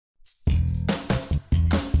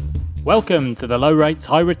Welcome to the Low Rates,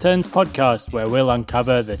 High Returns podcast, where we'll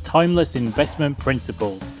uncover the timeless investment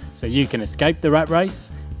principles so you can escape the rat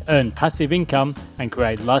race, earn passive income, and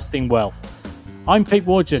create lasting wealth. I'm Pete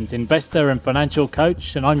Wargent, investor and financial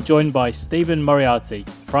coach, and I'm joined by Stephen Moriarty,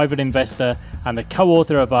 private investor and the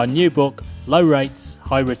co-author of our new book, Low Rates,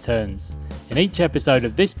 High Returns. In each episode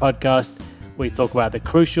of this podcast, we talk about the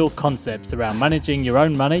crucial concepts around managing your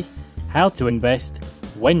own money, how to invest,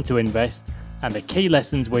 when to invest, and the key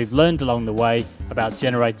lessons we've learned along the way about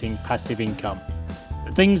generating passive income.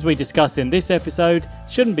 The things we discuss in this episode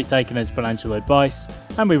shouldn't be taken as financial advice,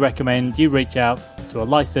 and we recommend you reach out to a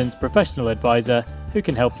licensed professional advisor who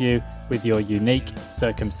can help you with your unique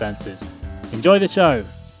circumstances. Enjoy the show.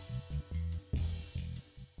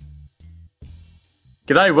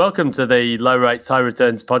 G'day, welcome to the Low Rates, High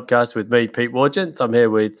Returns podcast with me, Pete Wargent. I'm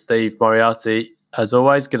here with Steve Moriarty. As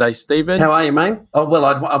always, g'day, Stephen. How are you, mate? Oh, well,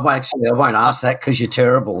 I won't ask that because you're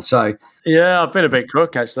terrible. So, yeah, I've been a bit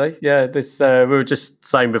crook, actually. Yeah, this we were just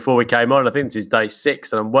saying before we came on, I think this is day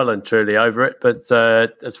 6 and I'm well and truly over it. But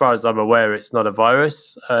as far as I'm aware, it's not a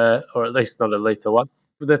virus, or at least not a lethal one.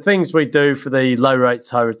 The things we do for the Low Rates,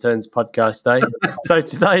 High Returns podcast day. So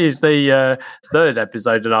today is the third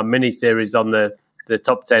episode in our mini-series on the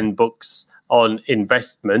top 10 books on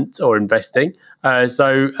investment or investing.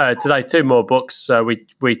 So today, 2 more books.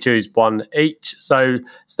 We choose one each. So,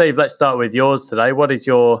 Steve, let's start with yours today. What is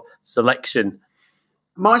your selection?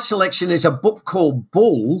 My selection is a book called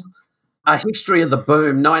Bull, A History of the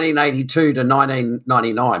Boom, 1982 to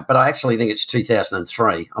 1999. But I actually think it's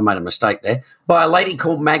 2003. I made a mistake there. By a lady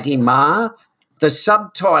called Mahar. The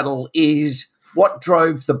subtitle is What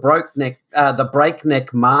Drove the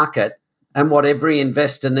Breakneck Market and What Every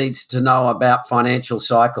Investor Needs to Know About Financial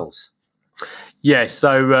Cycles. Yeah,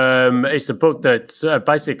 so it's a book that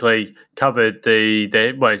basically covered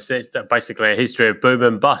it's basically a history of boom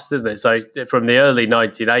and bust, isn't it? So from the early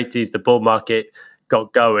 1980s, the bull market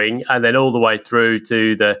got going, and then all the way through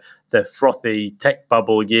to the frothy tech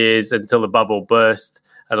bubble years until the bubble burst,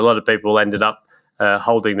 and a lot of people ended up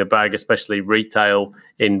holding the bag, especially retail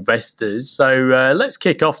investors. So let's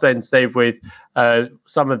kick off then, Steve, with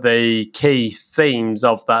some of the key themes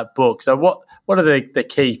of that book. So what are the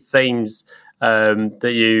key themes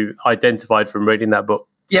that you identified from reading that book?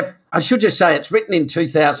 Yep. I should just say it's written in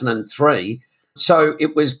 2003, so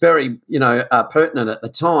it was very, pertinent at the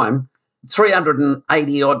time.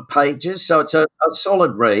 380-odd pages, so it's a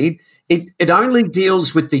solid read. It only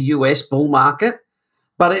deals with the US bull market,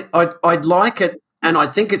 but I'd like it, and I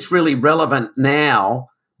think it's really relevant now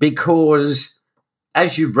because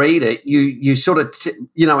as you read it, you sort of,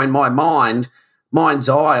 in my mind's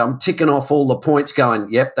eye, I'm ticking off all the points going,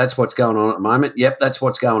 yep, that's what's going on at the moment. Yep, that's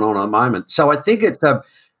what's going on at the moment. So I think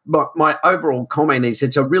my overall comment is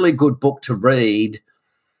it's a really good book to read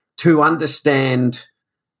to understand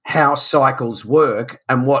how cycles work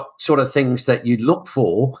and what sort of things that you look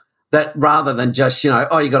for, that rather than just, you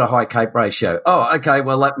got a high CAPE ratio. Oh, okay,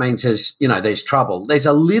 well, that means there's trouble. There's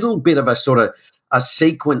a little bit of a sort of a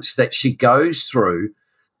sequence that she goes through.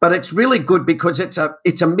 But it's really good because it's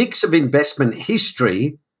a mix of investment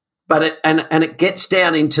history, but it gets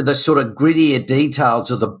down into the sort of grittier details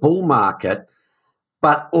of the bull market.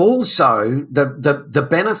 But also the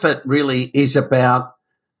benefit really is about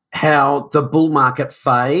how the bull market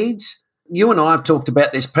fades. You and I have talked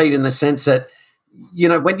about this, Pete, in the sense that,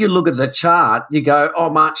 when you look at the chart, you go,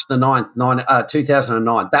 March the 9th,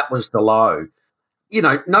 2009, that was the low.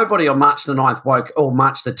 Nobody on March the 9th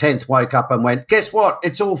March the 10th woke up and went, guess what?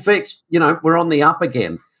 It's all fixed. We're on the up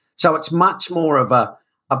again. So it's much more of a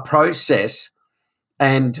process,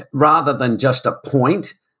 and rather than just a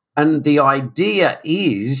point. And the idea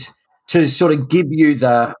is to sort of give you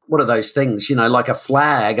what are those things, like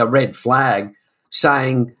a red flag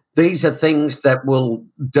saying these are things that will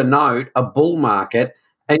denote a bull market,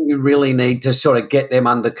 and you really need to sort of get them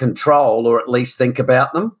under control or at least think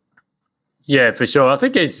about them. Yeah, for sure. I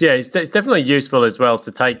think it's definitely useful as well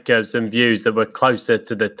to take some views that were closer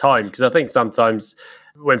to the time, because I think sometimes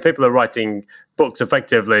when people are writing books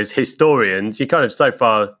effectively as historians, you're kind of so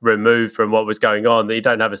far removed from what was going on that you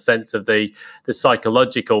don't have a sense of the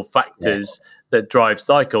psychological factors that drive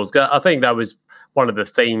cycles. I think that was one of the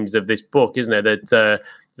themes of this book, isn't it?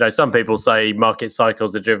 That some people say market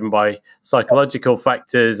cycles are driven by psychological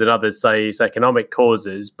factors and others say it's economic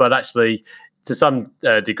causes, but actually to some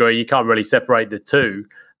degree, you can't really separate the two.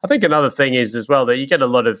 I think another thing is as well that you get a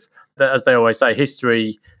lot of, as they always say,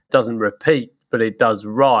 history doesn't repeat, but it does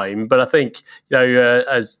rhyme. But I think,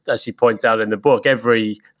 as she points out in the book,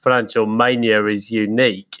 every financial mania is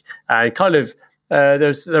unique. And kind of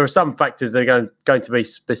there are some factors that are going to be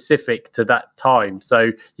specific to that time.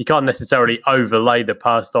 So you can't necessarily overlay the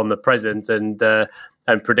past on the present and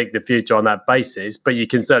predict the future on that basis, but you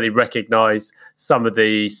can certainly recognise some of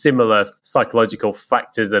the similar psychological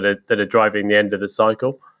factors that are driving the end of the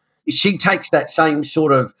cycle. She takes that same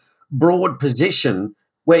sort of broad position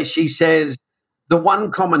where she says the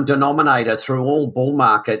one common denominator through all bull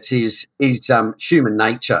markets is human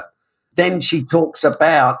nature. Then she talks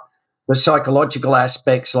about the psychological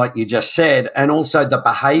aspects, like you just said, and also the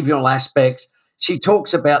behavioural aspects. She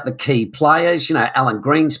talks about the key players, Alan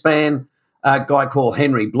Greenspan, a guy called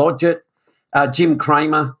Henry Blodgett, Jim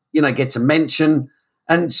Cramer, gets a mention.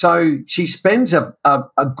 And so she spends a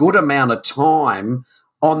good amount of time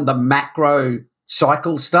on the macro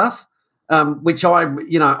cycle stuff, which I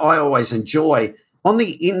always enjoy. On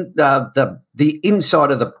the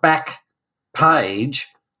inside of the back page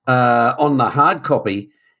on the hard copy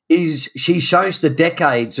is she shows the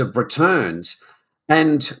decades of returns,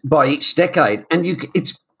 and by each decade, and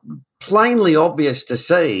it's plainly obvious to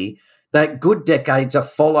see that good decades are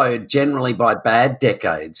followed generally by bad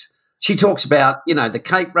decades. She talks about, the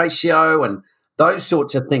Cape ratio and those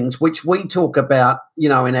sorts of things, which we talk about,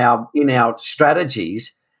 in our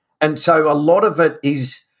strategies. And so a lot of it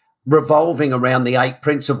is revolving around the 8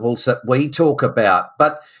 principles that we talk about.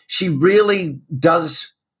 But she really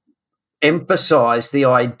does emphasize the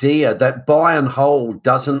idea that buy and hold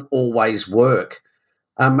doesn't always work.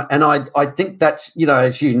 And I think that's,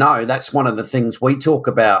 as that's one of the things we talk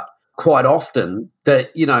about quite often,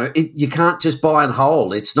 that, you can't just buy and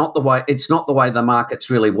hold. It's not the way the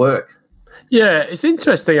markets really work. Yeah, it's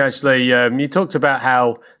interesting, actually. You talked about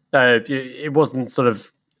how it wasn't sort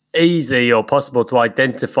of easy or possible to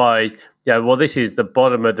identify, this is the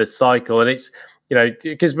bottom of the cycle. And it's,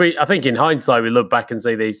 because I think in hindsight, we look back and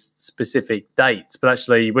see these specific dates, but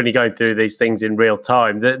actually when you're going through these things in real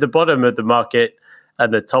time, the bottom of the market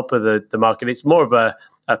and the top of the market, it's more of a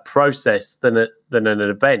process than an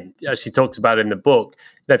event. As she talks about in the book,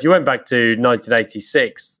 if you went back to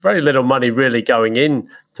 1986, very little money really going in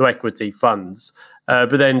to equity funds.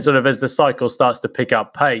 But then sort of as the cycle starts to pick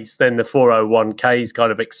up pace, then the 401ks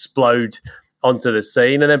kind of explode onto the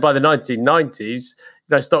scene. And then by the 1990s,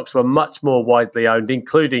 stocks were much more widely owned,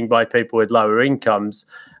 including by people with lower incomes.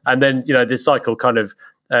 And then, this cycle kind of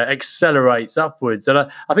accelerates upwards. And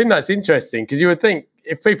I think that's interesting, because you would think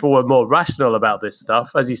if people were more rational about this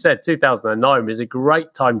stuff, as you said, 2009 was a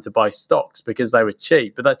great time to buy stocks because they were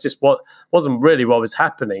cheap. But that's just wasn't really what was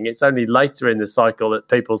happening. It's only later in the cycle that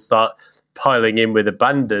people start piling in with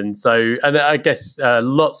abandon. So, and I guess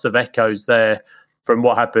lots of echoes there from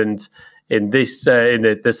what happened in this in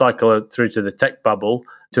the cycle through to the tech bubble,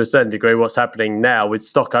 to a certain degree, what's happening now with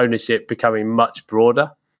stock ownership becoming much broader.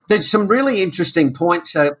 There's some really interesting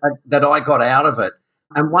points that I got out of it.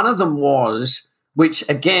 And one of them was, which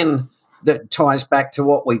again, that ties back to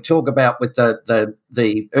what we talk about with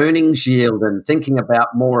the earnings yield and thinking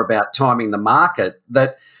about more about timing the market,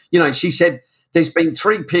 that, she said there's been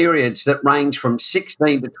 3 periods that range from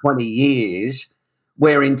 16 to 20 years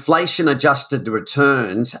where inflation-adjusted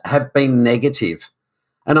returns have been negative.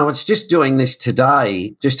 And I was just doing this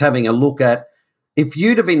today, just having a look at, if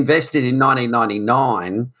you'd have invested in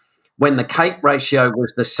 1999 when the Cape ratio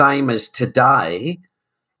was the same as today,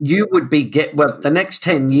 you would be the next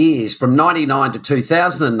 10 years from 99 to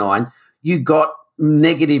 2009, you got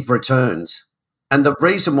negative returns. And the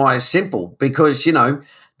reason why is simple, because,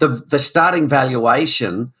 the starting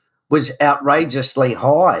valuation was outrageously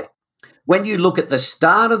high. When you look at the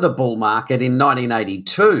start of the bull market in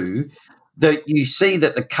 1982, that you see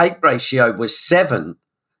that the Cape ratio was 7,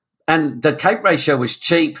 and the Cape ratio was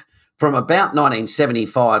cheap from about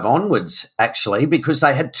 1975 onwards, actually, because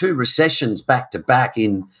they had 2 recessions back to back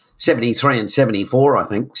in 73 and 74, I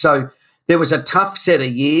think. So there was a tough set of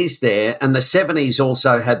years there, and the 70s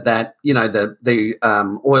also had that,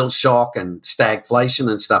 the oil shock and stagflation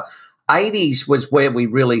and stuff. 80s was where we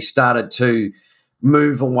really started to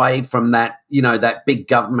move away from that, that big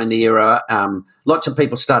government era. Lots of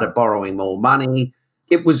people started borrowing more money.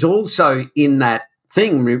 It was also in that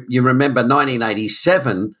thing, you remember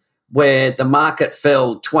 1987, where the market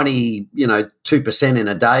fell 2% in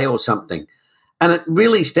a day or something. And it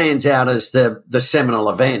really stands out as the seminal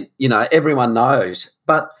event, everyone knows.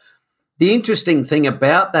 But the interesting thing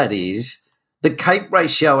about that is the Cape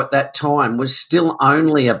ratio at that time was still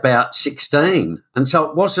only about 16. And so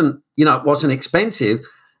it wasn't expensive.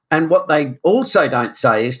 And what they also don't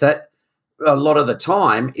say is that a lot of the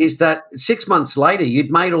time is that 6 months later,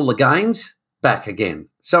 you'd made all the gains back again.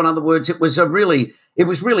 So in other words, it was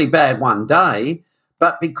really bad one day,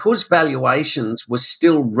 but because valuations were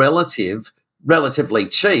still relative relatively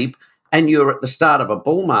cheap and you're at the start of a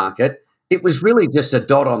bull market, it was really just a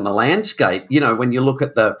dot on the landscape, when you look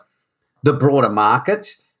at the broader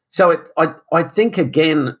markets. So I think,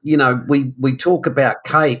 again, we talk about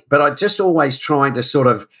Kate, but I just always try to sort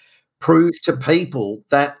of prove to people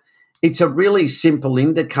that it's a really simple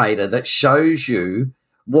indicator that shows you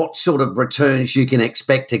what sort of returns you can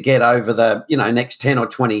expect to get over the, next 10 or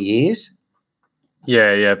 20 years.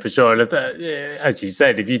 Yeah, for sure. And as you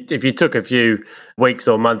said, if you took a few weeks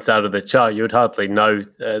or months out of the chart, you would hardly know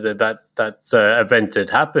that event had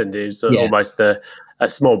happened. It was almost a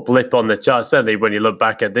small blip on the chart, certainly when you look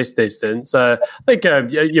back at this distance. I think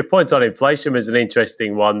your point on inflation was an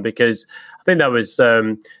interesting one, because I think that was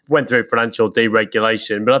went through financial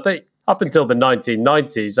deregulation. But I think up until the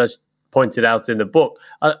 1990s, as pointed out in the book,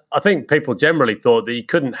 I think people generally thought that you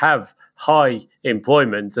couldn't have high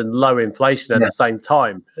employment and low inflation at the same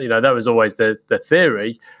time. That was always the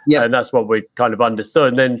theory, and that's what we kind of understood.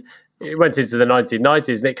 And then it went into the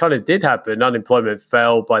 1990s, and it kind of did happen. Unemployment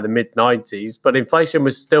fell by the mid-90s, but inflation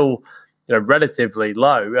was still, relatively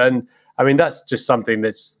low. And I mean, that's just something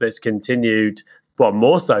that's continued. Well,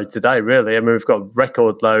 more so today, really. I mean, we've got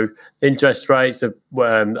record low interest rates.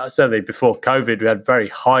 Certainly before COVID, we had very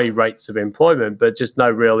high rates of employment, but just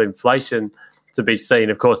no real inflation to be seen,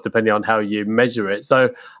 of course, depending on how you measure it. So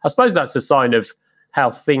I suppose that's a sign of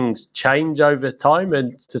how things change over time,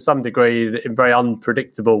 and to some degree in very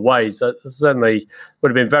unpredictable ways. That certainly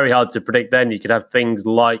would have been very hard to predict then. You could have things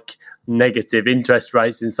like negative interest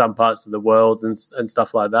rates in some parts of the world and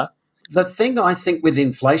stuff like that. The thing I think with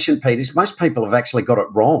inflation, Pete, is most people have actually got it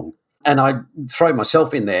wrong. And I throw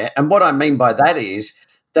myself in there. And what I mean by that is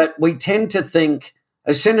that we tend to think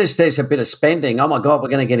as soon as there's a bit of spending, oh my God, we're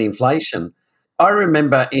going to get inflation. I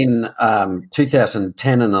remember in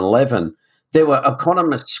 2010 and 11, there were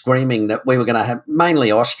economists screaming that we were going to have,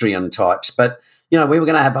 mainly Austrian types, but, we were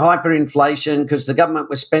going to have hyperinflation because the government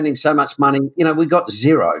was spending so much money. We got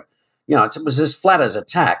zero. It was as flat as a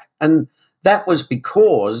tack. And that was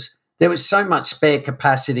because there was so much spare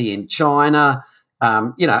capacity in China,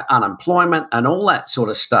 unemployment and all that sort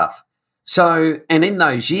of stuff. So, and in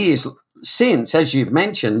those years since, as you've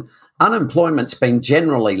mentioned, unemployment's been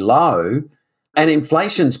generally low and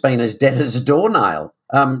inflation's been as dead as a doornail.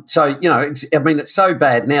 It's so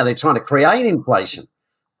bad now they're trying to create inflation,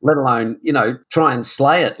 let alone, try and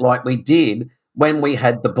slay it like we did when we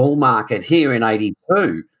had the bull market here in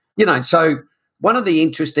 82. So one of the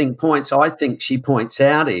interesting points I think she points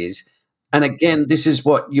out is, and again, this is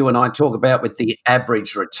what you and I talk about with the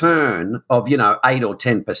average return of, 8 or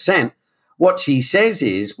 10%. What she says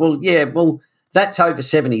is, that's over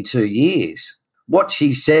 72 years. What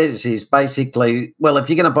she says is basically, well, if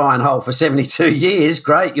you're going to buy and hold for 72 years,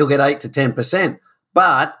 great, you'll get 8 to 10%.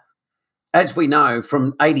 But as we know,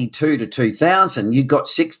 from 82 to 2000, you got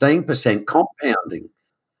 16% compounding.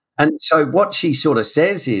 And so what she sort of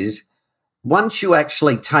says is, once you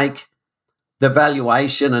actually take the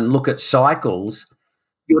valuation and look at cycles,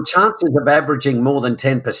 your chances of averaging more than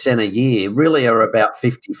 10% a year really are about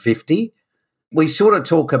 50-50. We sort of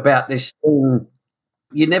talk about this thing,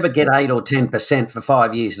 you never get 8 or 10% for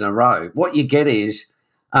 5 years in a row. What you get is,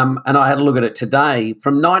 and I had a look at it today,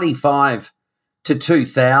 from 95 to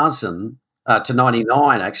 2000, to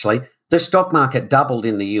 99 actually, the stock market doubled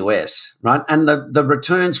in the US, right? And the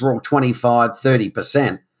returns were all 25,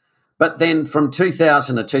 30%. But then from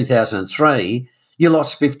 2000 to 2003, you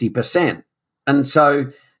lost 50%. And so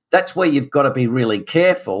that's where you've got to be really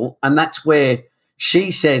careful. And that's where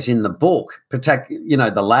she says in the book,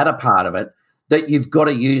 the latter part of it, that you've got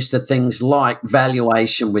to use the things like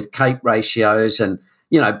valuation with Kate ratios and,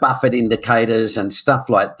 Buffett indicators and stuff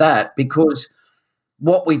like that, because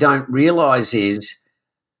what we don't realise is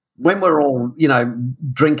when we're all,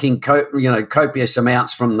 drinking, copious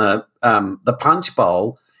amounts from the punch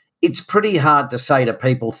bowl, it's pretty hard to say to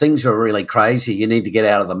people things are really crazy, you need to get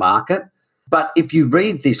out of the market. But if you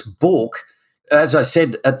read this book, as I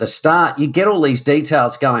said at the start, you get all these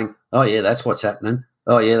details going, oh, yeah, that's what's happening.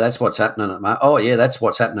 Oh, yeah, that's what's happening. Oh, yeah, that's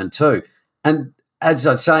what's happening too. And as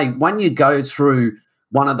I say, when you go through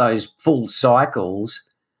one of those full cycles,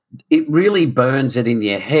 it really burns it in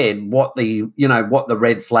your head what the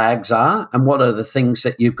red flags are and what are the things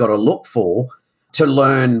that you've got to look for to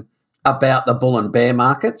learn about the bull and bear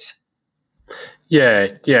markets. Yeah,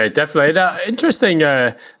 definitely. Interesting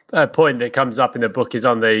point that comes up in the book is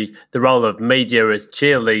on the role of media as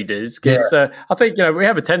cheerleaders, because I think we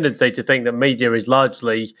have a tendency to think that media is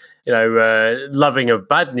largely loving of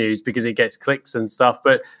bad news because it gets clicks and stuff.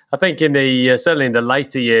 But I think in the certainly in the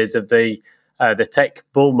later years of the the tech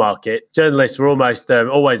bull market, journalists were almost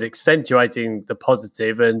always accentuating the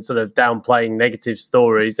positive and sort of downplaying negative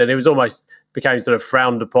stories, and it was almost became sort of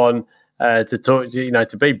frowned upon to talk,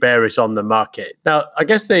 to be bearish on the market. Now, I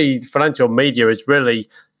guess the financial media has really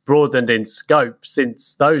broadened in scope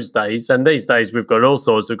since those days, and these days we've got all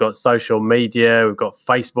sorts. We've got social media, we've got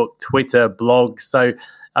Facebook, Twitter, blogs. So,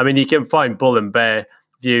 I mean, you can find bull and bear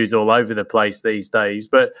views all over the place these days,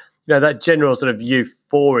 but that general sort of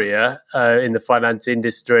euphoria in the finance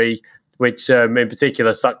industry, which in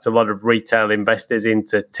particular sucked a lot of retail investors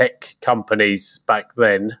into tech companies back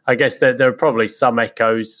then. I guess there are probably some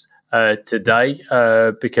echoes today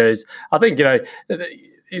because I think,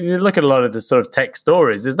 you look at a lot of the sort of tech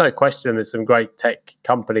stories, there's no question there's some great tech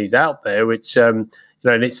companies out there, which, and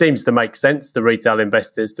it seems to make sense to retail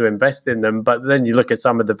investors to invest in them. But then you look at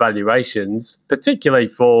some of the valuations, particularly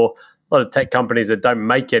for a lot of tech companies that don't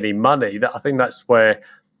make any money. I think that's where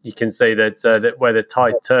you can see that where the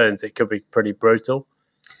tide turns, it could be pretty brutal.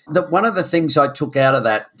 One of the things I took out of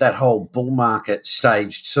that whole bull market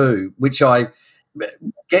stage too, which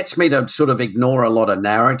gets me to sort of ignore a lot of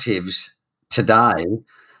narratives today,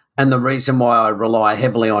 and the reason why I rely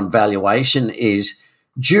heavily on valuation is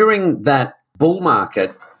during that bull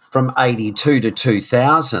market from 82 to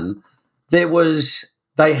 2000,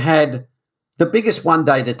 they had the biggest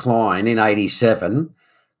one-day decline in 87.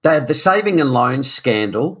 They had the saving and loan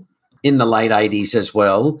scandal in the late 80s as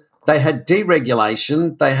well. They had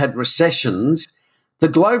deregulation. They had recessions. The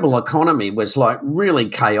global economy was like really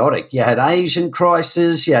chaotic. You had Asian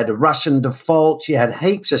crisis. You had a Russian default. You had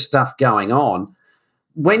heaps of stuff going on.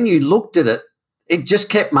 When you looked at it, it just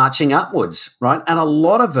kept marching upwards, right? And a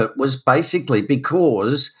lot of it was basically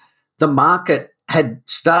because the market had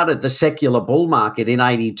started the secular bull market in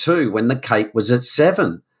 82 when the Cape was at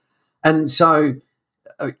 7. And so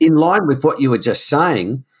in line with what you were just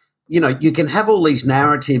saying, you can have all these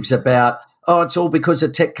narratives about, it's all because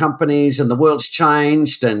of tech companies and the world's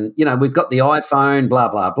changed and, we've got the iPhone, blah,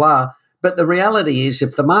 blah, blah. But the reality is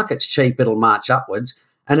if the market's cheap, it'll march upwards.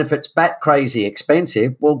 And if it's bat crazy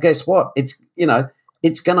expensive, well, guess what? It's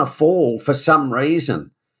going to fall for some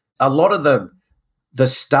reason. A lot of the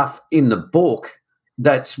stuff in the book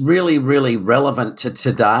that's really, really relevant to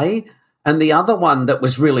today. And the other one that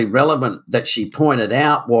was really relevant that she pointed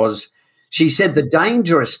out was, she said the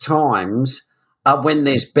dangerous times are when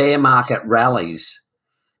there's bear market rallies.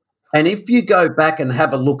 And if you go back and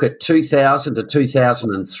have a look at 2000 to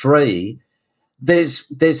 2003, there's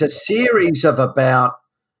a series of about,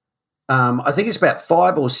 I think it's about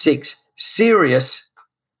 5 or 6 serious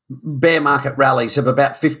bear market rallies of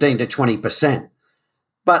about 15 to 20%.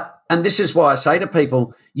 And this is why I say to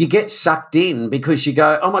people, you get sucked in because you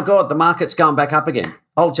go, oh my God, the market's going back up again.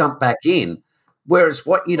 I'll jump back in. Whereas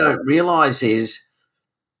what you don't realise is,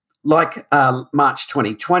 like March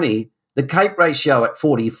 2020, the Cape ratio at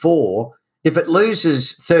 44, if it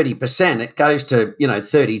loses 30%, it goes to,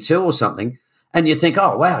 32 or something. And you think,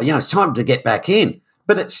 oh, wow, it's time to get back in.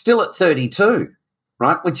 But it's still at 32,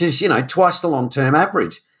 right, which is, twice the long-term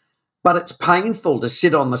average. But it's painful to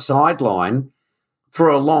sit on the sideline for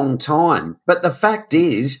a long time. But the fact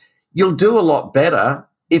is, you'll do a lot better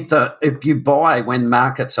if you buy when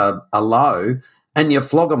markets are low and you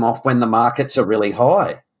flog them off when the markets are really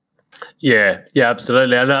high. Yeah,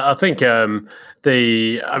 absolutely. And I think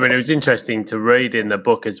it was interesting to read in the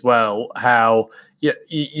book as well how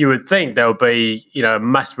you would think there would be,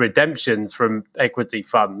 mass redemptions from equity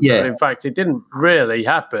funds. Yeah. But in fact, it didn't really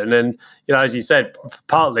happen. And, as you said,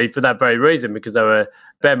 partly for that very reason, because there were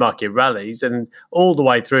bear market rallies, and all the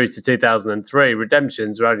way through to 2003,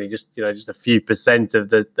 redemptions were only just a few percent of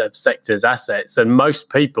the sector's assets. And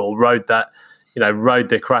most people rode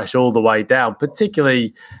the crash all the way down,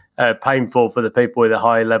 particularly painful for the people with a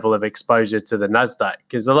high level of exposure to the NASDAQ,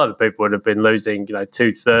 because a lot of people would have been losing,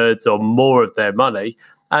 2/3 or more of their money.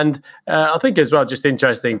 And I think as well, just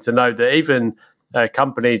interesting to note that even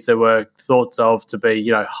companies that were thought of to be,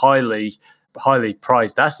 highly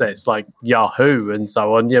prized assets like Yahoo and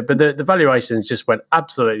so on, but the valuations just went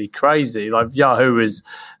absolutely crazy. Like Yahoo is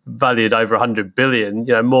valued over 100 billion,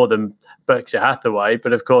 more than Berkshire Hathaway.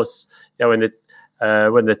 But of course, when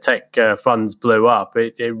the tech funds blew up,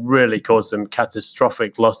 it really caused some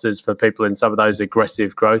catastrophic losses for people in some of those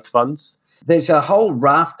aggressive growth funds. There's a whole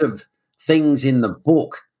raft of things in the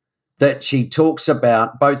book that she talks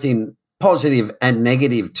about, both in positive and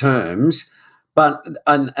negative terms. But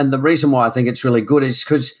and the reason why I think it's really good is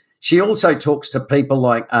because she also talks to people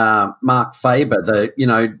like Mark Faber,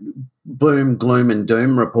 the boom, gloom and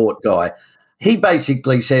doom report guy. He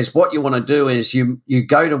basically says what you want to do is you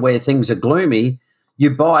go to where things are gloomy, you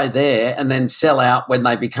buy there and then sell out when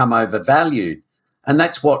they become overvalued. And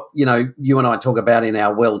that's what, you and I talk about in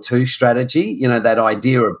our well two strategy, that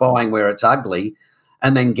idea of buying where it's ugly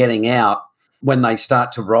and then getting out when they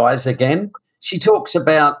start to rise again. She talks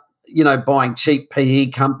about, buying cheap PE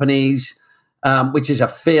companies, which is a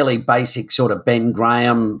fairly basic sort of Ben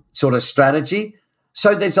Graham sort of strategy.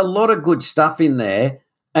 So there's a lot of good stuff in there.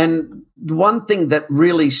 And one thing that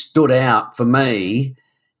really stood out for me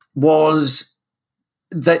was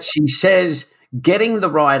that she says getting the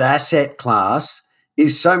right asset class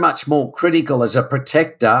is so much more critical as a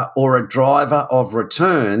protector or a driver of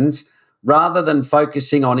returns rather than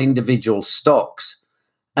focusing on individual stocks.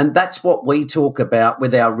 And that's what we talk about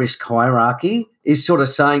with our risk hierarchy, is sort of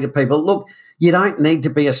saying to people, look, you don't need to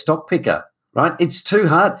be a stock picker, right? It's too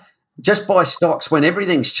hard. Just buy stocks when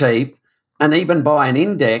everything's cheap, and even buy an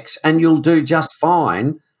index and you'll do just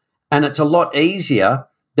fine. And it's a lot easier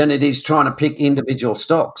than it is trying to pick individual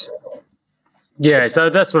stocks. Yeah, so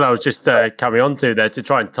that's what I was just coming on to there, to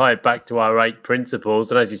try and tie it back to our 8 principles.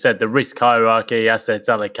 And as you said, the risk hierarchy, assets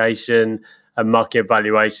allocation, and market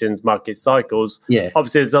valuations, market cycles. Yeah.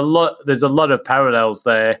 Obviously, there's a lot of parallels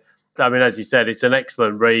there. I mean, as you said, it's an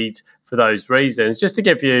excellent read for those reasons. Just to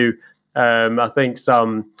give you, I think,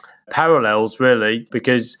 some parallels, really,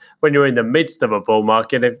 because when you're in the midst of a bull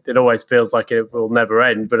market, it always feels like it will never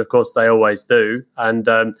end, but of course they always do. And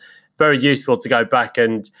very useful to go back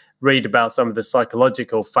and read about some of the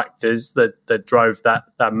psychological factors that drove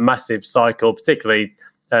that massive cycle, particularly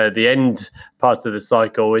the end part of the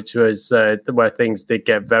cycle, which was where things did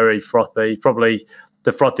get very frothy, probably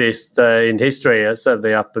the frothiest in history,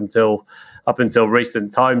 certainly up until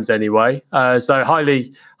recent times anyway. So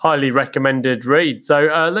highly recommended read.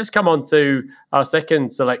 So let's come on to our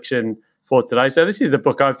second selection for today. So this is the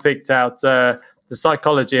book I've picked out, The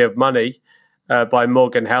Psychology of Money by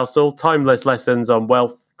Morgan Housel, Timeless Lessons on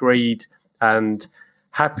Wealth, Greed and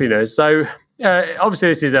Happiness. So obviously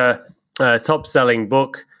this is a top-selling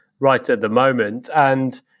book right at the moment.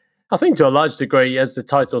 And I think to a large degree, as the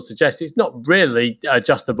title suggests, it's not really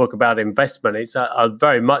just a book about investment. It's a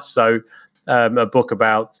very much so a book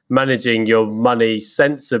about managing your money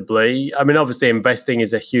sensibly. I mean, obviously, investing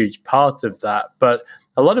is a huge part of that, but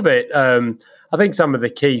a lot of it, I think some of the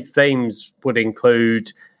key themes would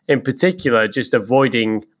include, in particular, just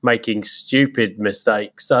avoiding making stupid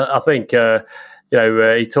mistakes. I think,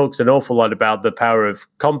 he talks an awful lot about the power of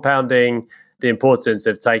compounding, the importance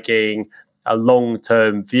of taking a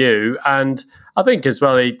long-term view. And I think as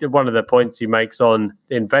well, one of the points he makes on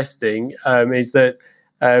investing is that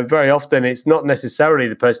very often it's not necessarily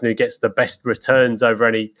the person who gets the best returns over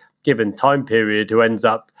any given time period who ends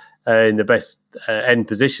up in the best end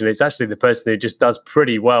position. It's actually the person who just does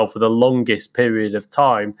pretty well for the longest period of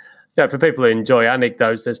time. For people who enjoy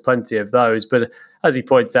anecdotes, there's plenty of those. But as he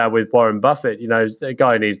points out with Warren Buffett, a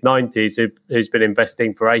guy in his 90s who's been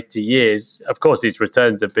investing for 80 years. Of course, his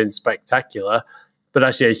returns have been spectacular, but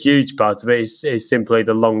actually a huge part of it is simply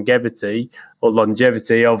the longevity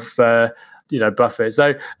of Buffett.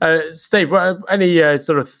 So, Steve, any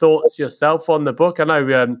sort of thoughts yourself on the book? I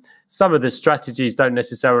know some of the strategies don't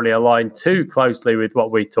necessarily align too closely with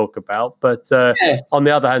what we talk about, but on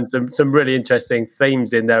the other hand, some really interesting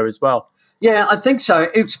themes in there as well. Yeah, I think so.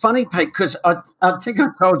 It's funny, Pete, because I think I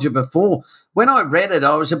told you before, when I read it,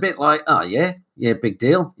 I was a bit like, oh, yeah, big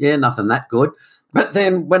deal. Yeah, nothing that good. But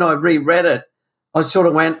then when I reread it, I sort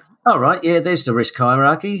of went, oh, right, yeah, there's the risk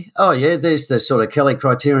hierarchy. Oh, yeah, there's the sort of Kelly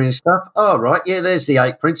criterion stuff. Oh, right, yeah, there's the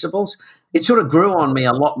 8 principles. It sort of grew on me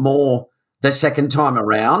a lot more the second time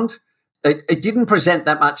around. It didn't present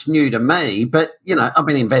that much new to me, but, I've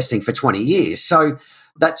been investing for 20 years, so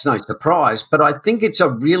that's no surprise. But I think it's a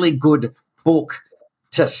really good book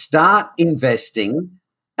to start investing,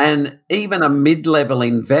 and even a mid-level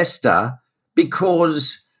investor,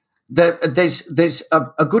 because there's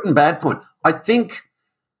a good and bad point. I think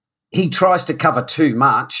he tries to cover too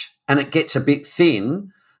much and it gets a bit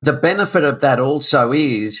thin. The benefit of that also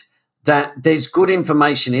is that there's good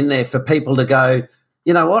information in there for people to go,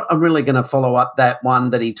 you know what, I'm really going to follow up that one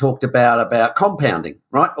that he talked about compounding,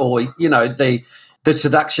 right? Or, the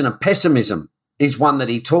seduction of pessimism is one that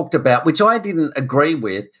he talked about, which I didn't agree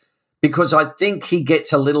with, because I think he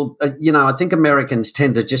gets a little, I think Americans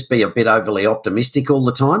tend to just be a bit overly optimistic all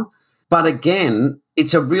the time. But again,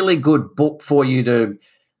 it's a really good book for you to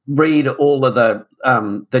read all of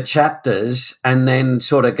the chapters and then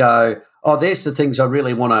sort of go, oh, there's the things I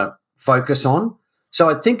really want to focus on. So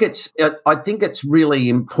I think it's really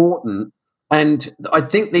important, and I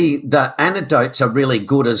think the anecdotes are really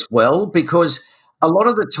good as well, because a lot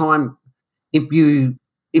of the time, if you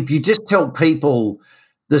just tell people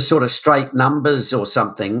the sort of straight numbers or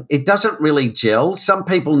something, it doesn't really gel. Some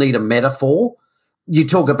people need a metaphor. You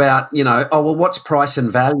talk about, oh, well, what's price and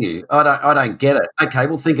value? I don't get it. Okay,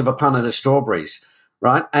 well, think of a punnet of strawberries,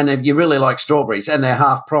 right? And if you really like strawberries and they're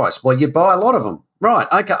half price, well, you buy a lot of them. Right,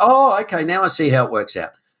 okay. Oh, okay, now I see how it works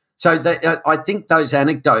out. So I think those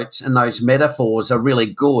anecdotes and those metaphors are really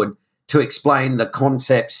good to explain the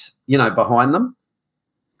concepts, behind them.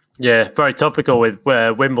 Yeah, very topical with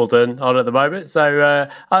Wimbledon on at the moment. So,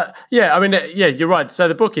 you're right. So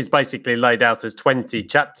the book is basically laid out as 20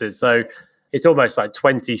 chapters. So it's almost like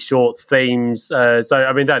 20 short themes.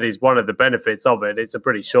 That is one of the benefits of it. It's a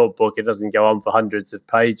pretty short book. It doesn't go on for hundreds of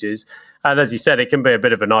pages. And as you said, it can be a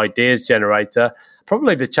bit of an ideas generator.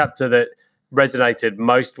 Probably the chapter that resonated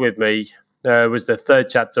most with me was the third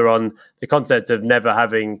chapter on the concept of never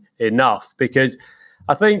having enough, because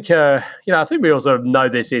I think we also know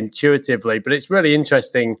this intuitively, but it's really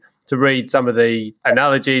interesting to read some of the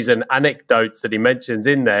analogies and anecdotes that he mentions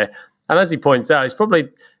in there. And as he points out, it's probably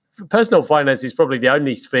personal finance is probably the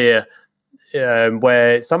only sphere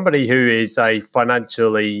where somebody who is a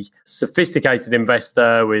financially sophisticated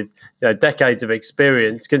investor with decades of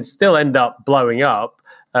experience can still end up blowing up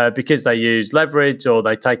because they use leverage or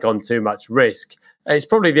they take on too much risk. It's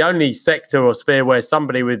probably the only sector or sphere where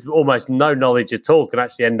somebody with almost no knowledge at all can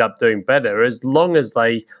actually end up doing better, as long as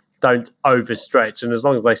they don't overstretch and as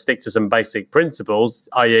long as they stick to some basic principles,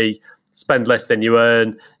 i.e. spend less than you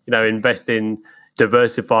earn, invest in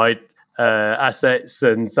diversified assets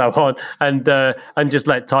and so on, and just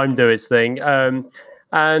let time do its thing.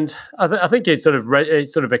 And I think it sort of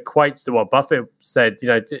equates to what Buffett said.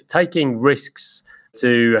 Taking risks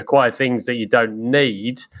to acquire things that you don't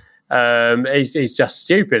need is just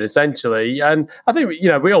stupid, essentially. And I think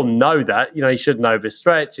we all know that you shouldn't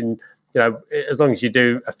overstretch, and as long as you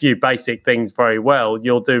do a few basic things very well,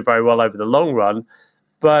 you'll do very well over the long run.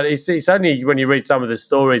 But it's only when you read some of the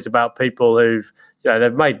stories about people who've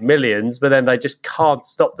they've made millions, but then they just can't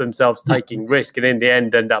stop themselves taking risk, and in the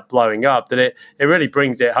end end up blowing up, that it really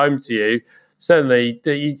brings it home to you. Certainly,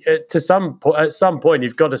 at some point,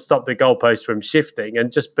 you've got to stop the goalpost from shifting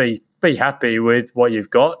and just be happy with what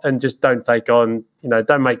you've got, and just don't take on,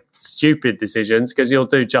 don't make stupid decisions, because you'll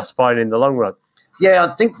do just fine in the long run. Yeah,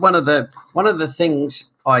 I think one of the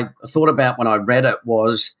things I thought about when I read it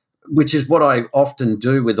was, which is what I often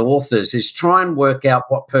do with authors, is try and work out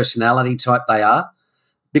what personality type they are,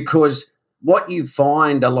 because what you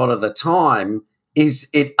find a lot of the time is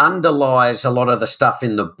it underlies a lot of the stuff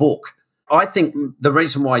in the book. I think the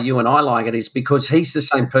reason why you and I like it is because he's the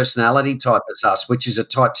same personality type as us, which is a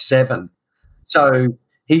type 7. So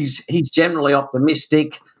he's generally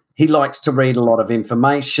optimistic. He likes to read a lot of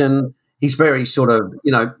information. He's very sort of,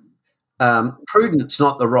 prudent's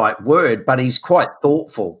not the right word, but he's quite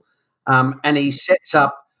thoughtful. And he sets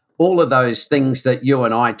up all of those things that you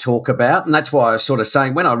and I talk about. And that's why I was sort of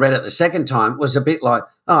saying, when I read it the second time, it was a bit like,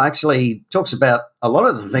 actually, he talks about a lot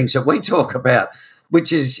of the things that we talk about,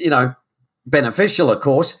 which is, beneficial, of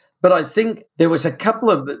course. But I think there was a couple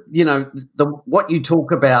of, what you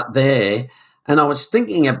talk about there, and I was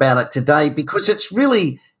thinking about it today, because it's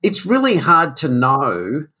really hard to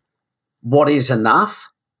know what is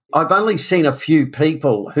enough. I've only seen a few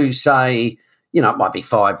people who say, it might be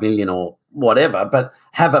 5 million or whatever, but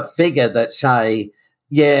have a figure that say,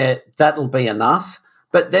 yeah, that'll be enough.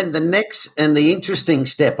 But then the next and the interesting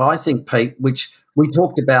step, I think, Pete, which we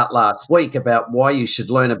talked about last week about why you should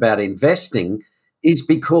learn about investing, is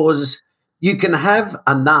because you can have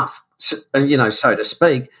enough, so to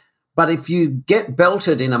speak, but if you get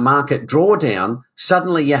belted in a market drawdown,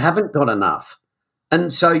 suddenly you haven't got enough.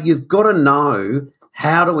 And so you've got to know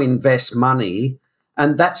how to invest money,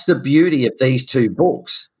 and that's the beauty of these two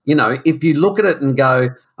books. If you look at it and go,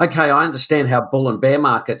 okay, I understand how bull and bear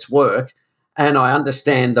markets work, and I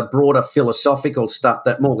understand the broader philosophical stuff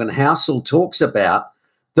that Morgan Housel talks about,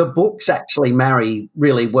 the books actually marry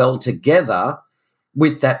really well together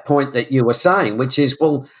with that point that you were saying, which is,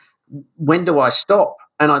 well, when do I stop?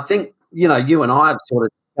 And I think, you and I have sort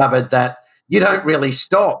of covered that you don't really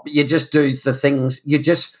stop. You just do the things, you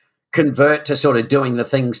just convert to sort of doing the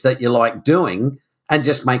things that you like doing, and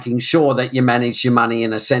just making sure that you manage your money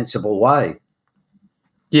in a sensible way.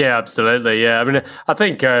 Yeah, absolutely. Yeah, I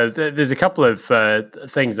think there's a couple of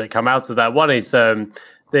things that come out of that. One is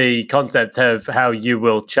the concept of how you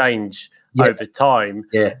will change over time.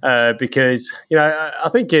 Yeah. Because I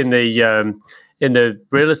think in the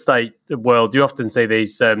real estate world, you often see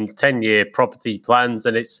these 10-year property plans,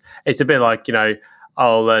 and it's a bit like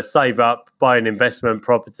I'll save up, buy an investment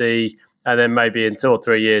property, and then maybe in 2 or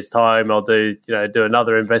 3 years' time, I'll do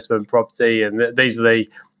another investment property, and these are the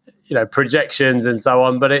projections and so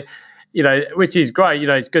on. But which is great.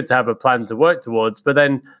 It's good to have a plan to work towards. But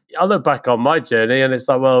then I look back on my journey, and it's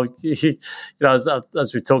like, well,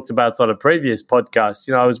 as we talked about on a previous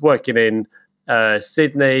podcast, I was working in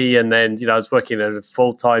Sydney, and then I was working at a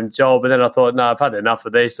full-time job, and then I thought, no, I've had enough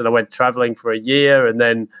of this, and I went traveling for a year, and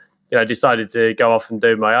then decided to go off and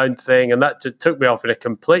do my own thing, and that just took me off in a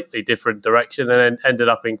completely different direction, and then ended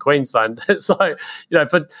up in Queensland. It's like,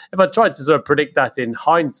 if I tried to sort of predict that in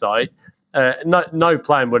hindsight, no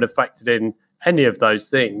plan would have factored in any of those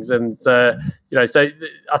things. And so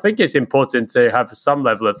I think it's important to have some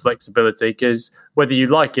level of flexibility, because whether you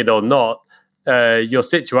like it or not, your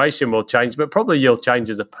situation will change, but probably you'll change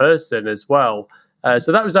as a person as well.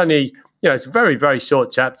 So that was only, it's a very, very short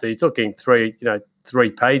chapter. You're talking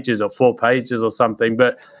 3 pages or 4 pages or something.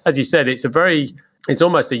 But as you said, it's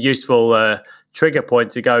almost a useful trigger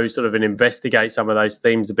point to go sort of and investigate some of those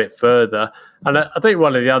themes a bit further. And I think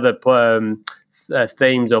one of the other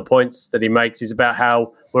themes or points that he makes is about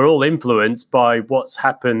how we're all influenced by what's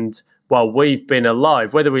happened while we've been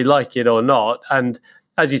alive, whether we like it or not. And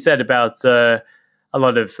as you said about a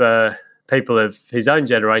lot of people of his own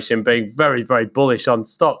generation being very, very bullish on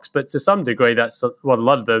stocks, but to some degree, that's what a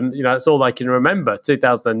lot of them, that's all they can remember.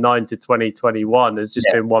 2009 to 2021 has just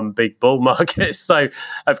been one big bull market. So,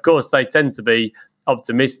 of course, they tend to be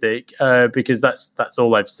optimistic because that's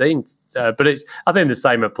all they've seen. But I think the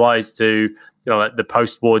same applies to, like the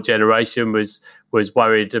post-war generation was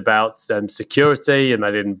worried about security, and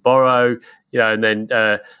they didn't borrow, and then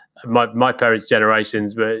my parents'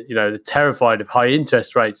 generations were, terrified of high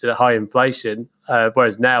interest rates and high inflation,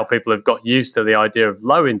 whereas now people have got used to the idea of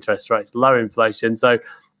low interest rates, low inflation. So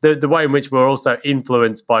the way in which we're also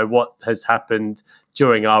influenced by what has happened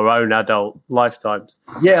during our own adult lifetimes.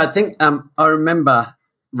 Yeah, I think I remember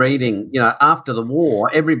reading, after the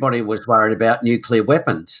war, everybody was worried about nuclear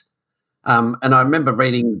weapons. And I remember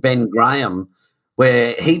reading Ben Graham,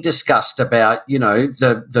 where he discussed about,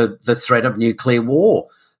 the threat of nuclear war.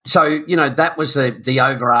 So, that was the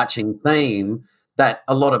overarching theme that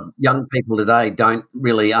a lot of young people today don't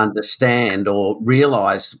really understand or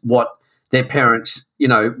realise what their parents,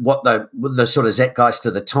 what the sort of zeitgeist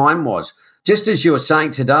of the time was. Just as you were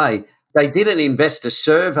saying today, they did an investor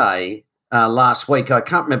survey last week. I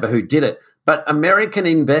can't remember who did it, but American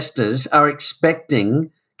investors are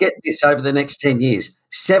expecting, get this, over the next 10 years,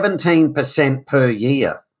 17% per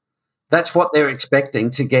year. That's what they're expecting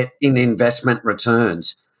to get in investment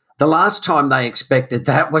returns. The last time they expected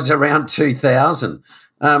that was around 2000.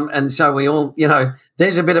 And so we all,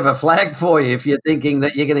 there's a bit of a flag for you if you're thinking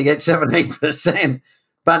that you're going to get 17%.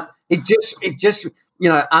 But it just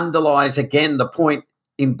underlies again the point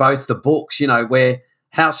in both the books, where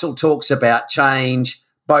Housel talks about change,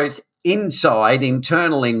 both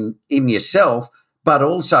internal in yourself, but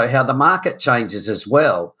also how the market changes as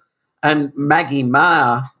well. And Maggie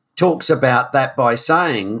Mahar talks about that by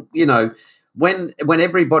saying, when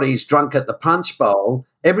everybody's drunk at the punch bowl,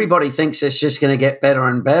 everybody thinks it's just going to get better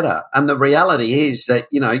and better. And the reality is that,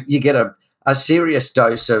 you get a serious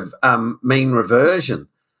dose of mean reversion.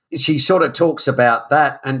 She sort of talks about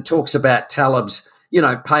that and talks about Taleb's,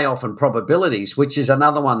 payoff and probabilities, which is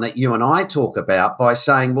another one that you and I talk about, by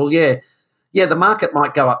saying, well, the market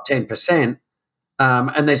might go up 10%,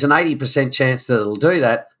 and there's an 80% chance that it'll do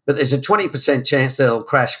that, but there's a 20% chance that it'll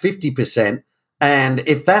crash 50%. And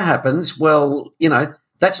if that happens, well,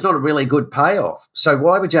 that's not a really good payoff. So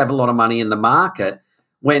why would you have a lot of money in the market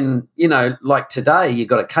when, like today, you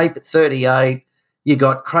got a Cape at 38, you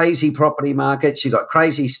got crazy property markets, you got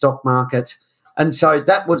crazy stock markets. And so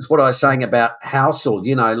that was what I was saying about Housel,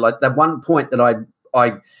 like the one point that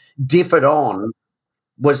I differed on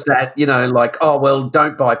was that,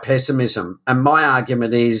 don't buy pessimism. And my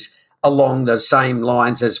argument is along the same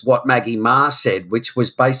lines as what Maggie Mahar said, which was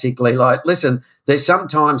basically like, listen, there's some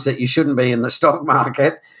times that you shouldn't be in the stock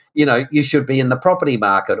market, you should be in the property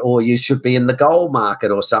market, or you should be in the gold market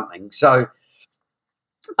or something. So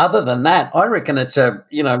other than that, I reckon it's a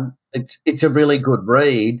really good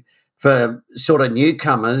read for sort of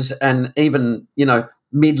newcomers and even,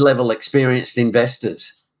 mid-level experienced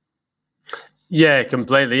investors. Yeah,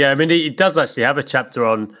 completely. Yeah, I mean, it does actually have a chapter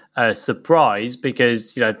on surprise,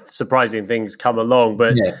 because surprising things come along.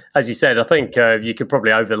 But as you said, I think you could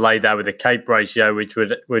probably overlay that with a CAPE ratio, which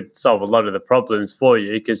would solve a lot of the problems for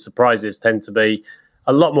you, because surprises tend to be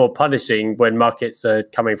a lot more punishing when markets are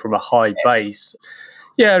coming from a high base.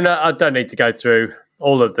 Yeah, no, I don't need to go through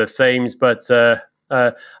all of the themes, but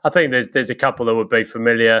I think there's a couple that would be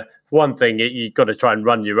familiar. One thing, you've got to try and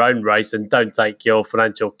run your own race and don't take your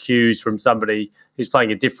financial cues from somebody who's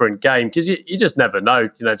playing a different game, because you just never know,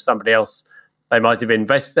 if somebody else they might have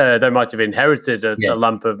inherited a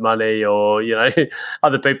lump of money, or, you know,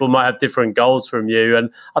 other people might have different goals from you. And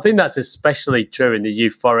I think that's especially true in the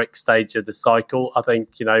euphoric stage of the cycle. I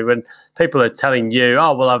think, you know, when people are telling you,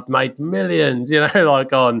 oh, well, I've made millions, you know,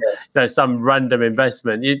 like on you know, some random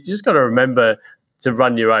investment, you just got to remember to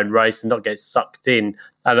run your own race and not get sucked in.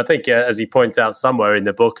 And I think, as he points out somewhere in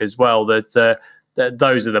the book as well, that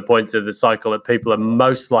those are the points of the cycle that people are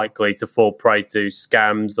most likely to fall prey to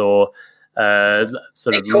scams or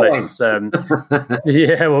sort of less, well,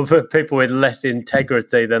 people with less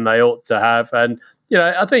integrity than they ought to have. And, you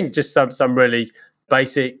know, I think just some really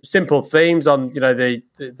basic, simple themes on, you know, the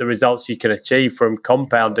results you can achieve from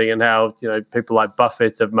compounding, and how, you know, people like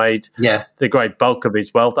Buffett have made the great bulk of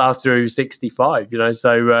his wealth after 65, you know.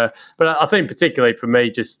 So, but I think particularly for me,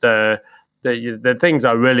 just the things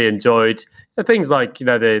I really enjoyed, the things like, you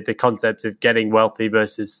know, the concept of getting wealthy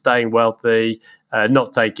versus staying wealthy,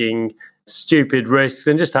 not taking stupid risks,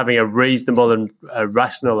 and just having a reasonable and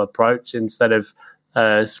rational approach instead of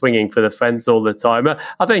swinging for the fence all the time.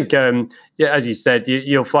 I think, as you said,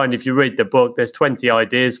 you'll find if you read the book, there's 20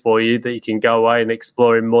 ideas for you that you can go away and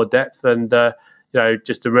explore in more depth, and you know,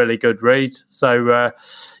 just a really good read. So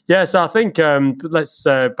so I think let's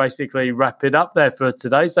basically wrap it up there for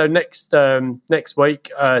today. So next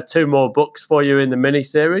week, 2 more books for you in the mini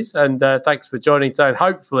series, and thanks for joining today. And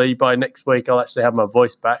hopefully by next week I'll actually have my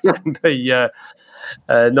voice back and be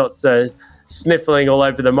not sniffling all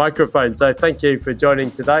over the microphone. So thank you for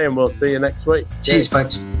joining today, and we'll see you next week. Cheers,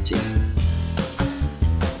 folks. Cheers.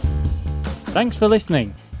 Thanks for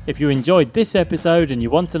listening. If you enjoyed this episode and you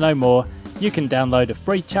want to know more, you can download a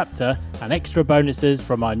free chapter and extra bonuses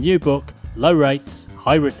from our new book, Low Rates,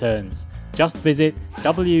 High Returns. Just visit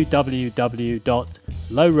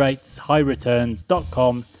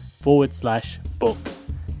www.lowrateshighreturns.com/book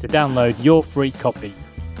to download your free copy.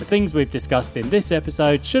 The things we've discussed in this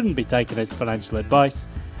episode shouldn't be taken as financial advice,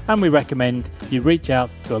 and we recommend you reach out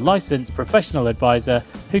to a licensed professional advisor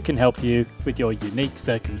who can help you with your unique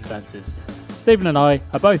circumstances. Stephen and I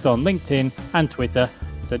are both on LinkedIn and Twitter,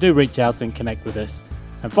 so do reach out and connect with us.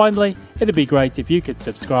 And finally, it'd be great if you could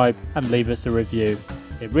subscribe and leave us a review.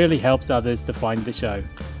 It really helps others to find the show.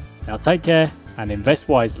 Now take care and invest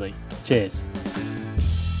wisely. Cheers.